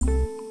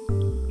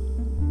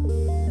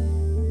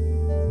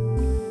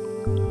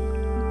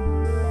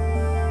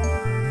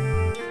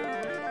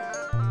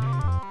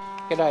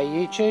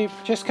G'day YouTube,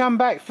 just come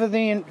back from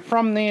the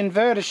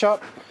inverter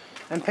shop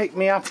and picked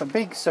me up a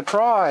big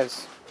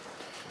surprise.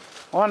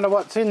 I wonder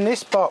what's in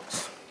this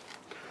box.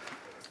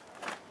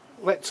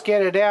 Let's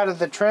get it out of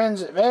the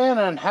transit van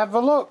and have a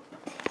look.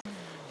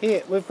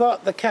 Here, we've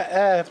got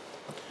the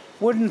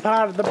wooden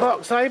part of the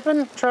box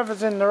open.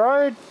 Trevor's in the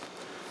road.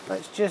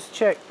 Let's just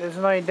check there's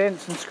no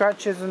dents and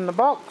scratches in the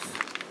box.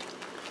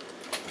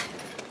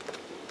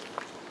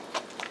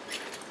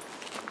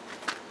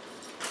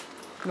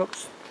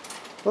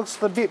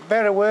 Looks a bit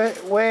better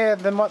wear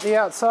than what the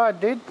outside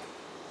did.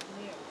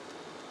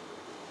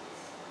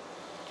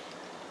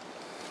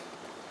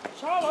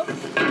 Charlotte.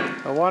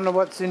 I wonder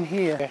what's in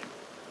here.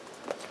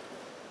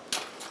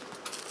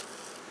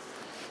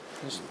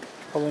 Just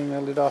pulling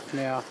the lid off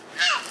now.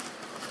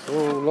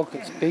 Oh, look,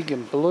 it's big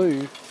and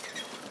blue.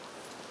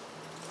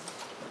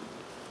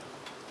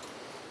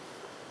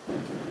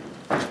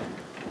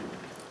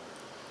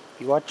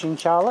 You watching,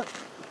 Charlotte?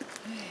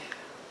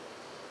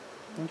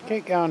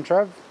 Keep going,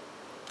 Trev.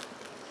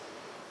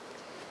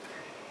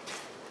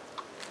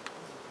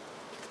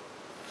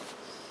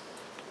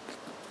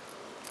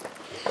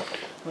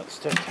 Let's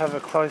just have a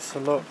closer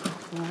look.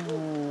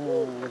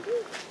 Ooh.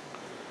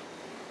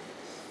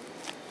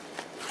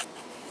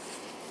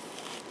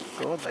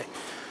 Godly.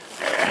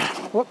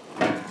 Whoop.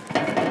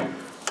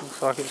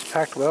 Looks like it's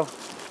packed well.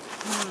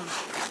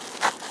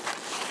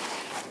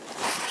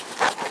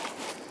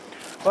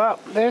 Well,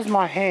 there's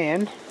my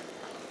hand.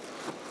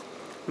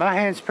 My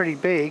hand's pretty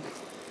big.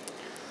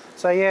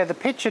 So yeah, the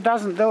picture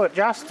doesn't do it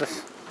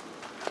justice.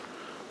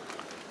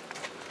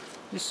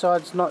 This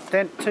side's not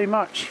dent too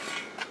much.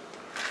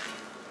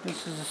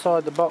 This is the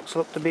side the box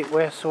looked a bit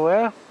worse or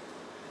well.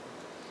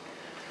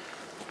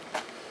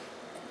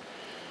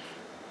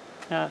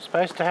 Now it's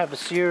supposed to have a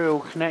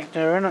serial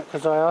connector in it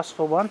because I asked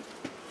for one.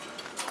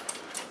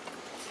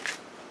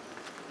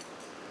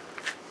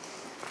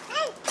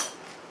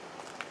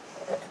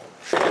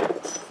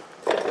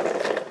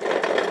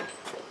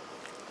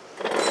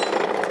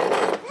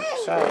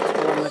 So let's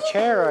pull the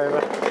chair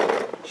over.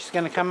 She's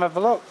going to come have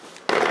a look.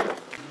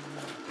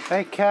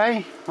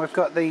 Okay, we've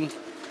got the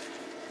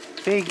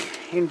big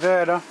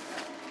inverter.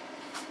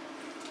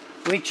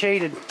 We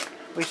cheated.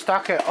 We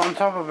stuck it on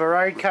top of a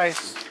road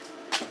case,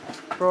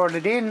 brought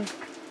it in,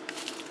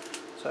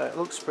 so it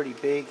looks pretty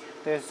big.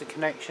 There's the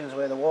connections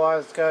where the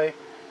wires go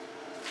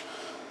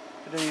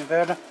for the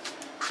inverter.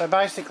 So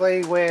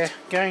basically we're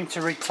going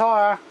to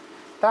retire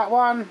that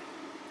one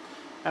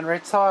and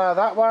retire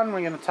that one.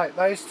 We're going to take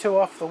those two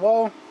off the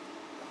wall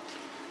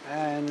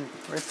and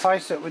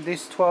replace it with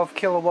this 12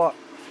 kilowatt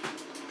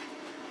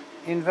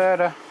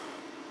inverter.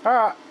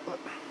 Alright,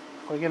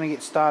 we're going to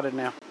get started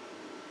now.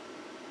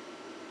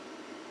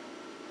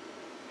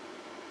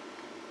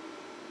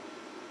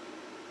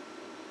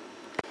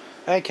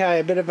 Okay,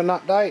 a bit of an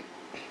update.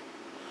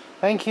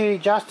 Thank you,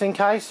 just in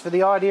case, for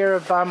the idea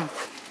of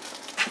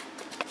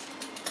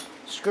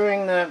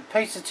screwing the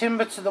piece of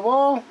timber to the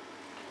wall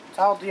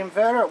to hold the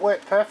inverter. It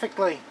worked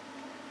perfectly.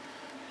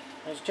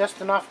 There's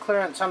just enough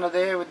clearance under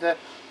there with the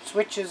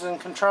switches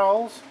and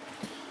controls.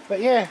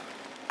 But yeah,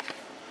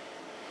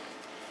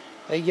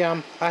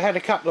 I had a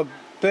couple of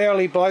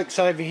burly blokes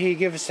over here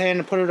give us a hand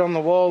to put it on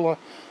the wall,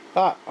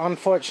 but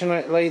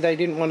unfortunately they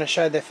didn't want to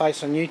show their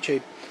face on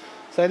YouTube.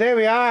 So there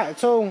we are,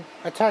 it's all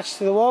attached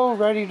to the wall,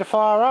 ready to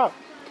fire up.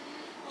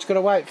 Just got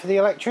to wait for the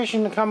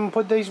electrician to come and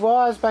put these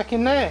wires back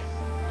in there.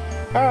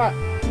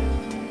 Alright.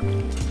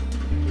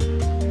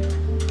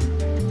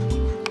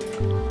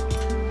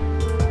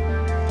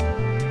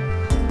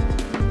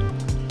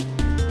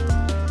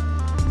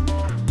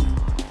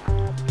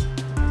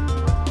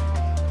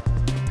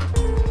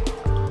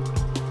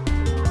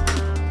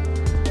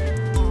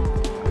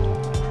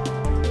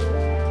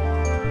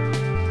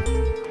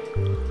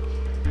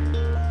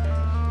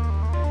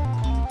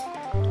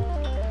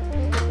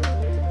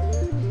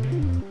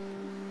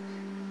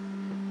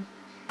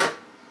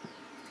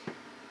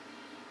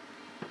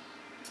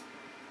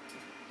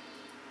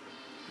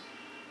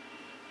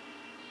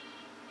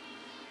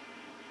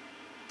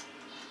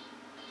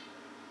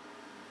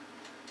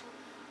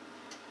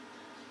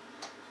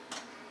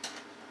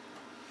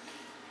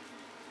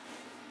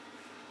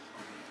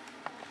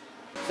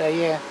 So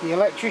yeah, the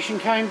electrician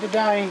came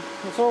today.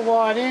 It's all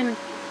wired in.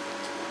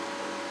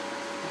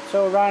 It's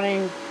all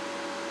running.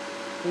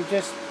 We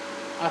just,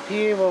 up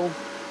here, we'll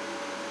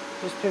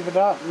just pivot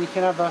up and you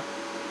can have a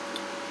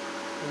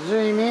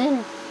zoom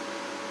in.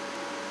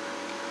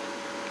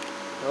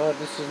 Oh,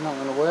 this is not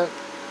going to work.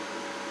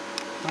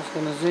 I'm just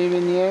going to zoom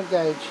in the amp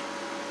gauge.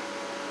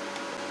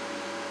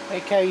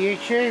 Okay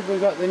YouTube,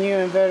 we've got the new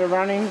inverter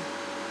running.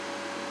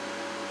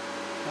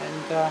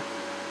 And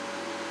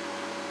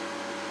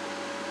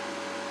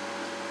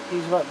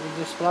here's what the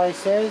display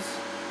says.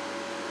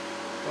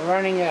 We're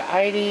running at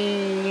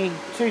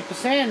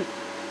 82%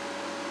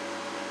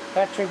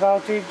 battery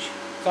voltage.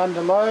 It's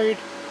under load.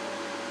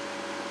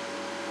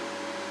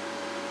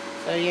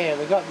 So yeah,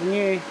 we got the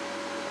new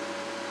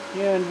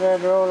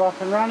inverter all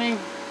up and running,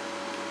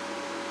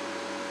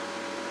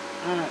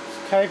 and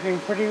it's coping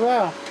pretty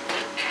well.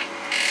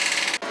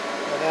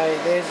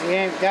 There's the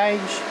amp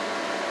gauge,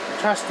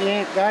 trusty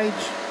amp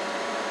gauge.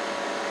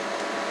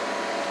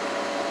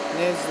 And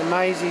there's the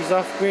Maisie's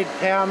off-grid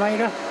power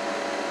meter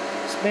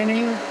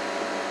spinning.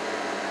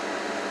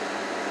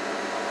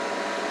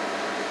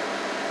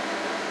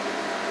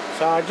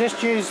 So I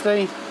just used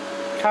the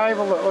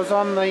cable that was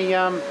on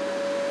the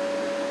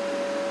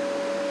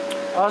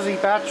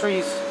Aussie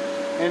Batteries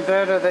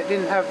inverter that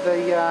didn't have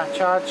the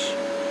charge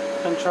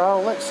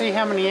control. Let's see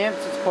how many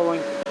amps it's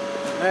pulling.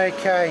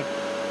 Okay,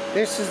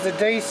 this is the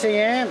DC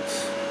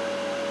amps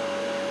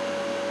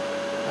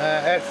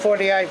at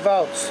 48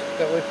 volts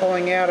that we're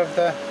pulling out of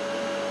the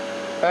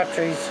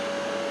batteries.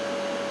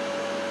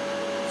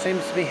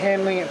 Seems to be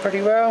handling it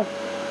pretty well.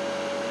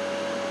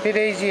 Bit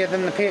easier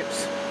than the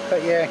pips,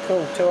 but yeah,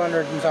 cool,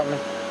 200 and something.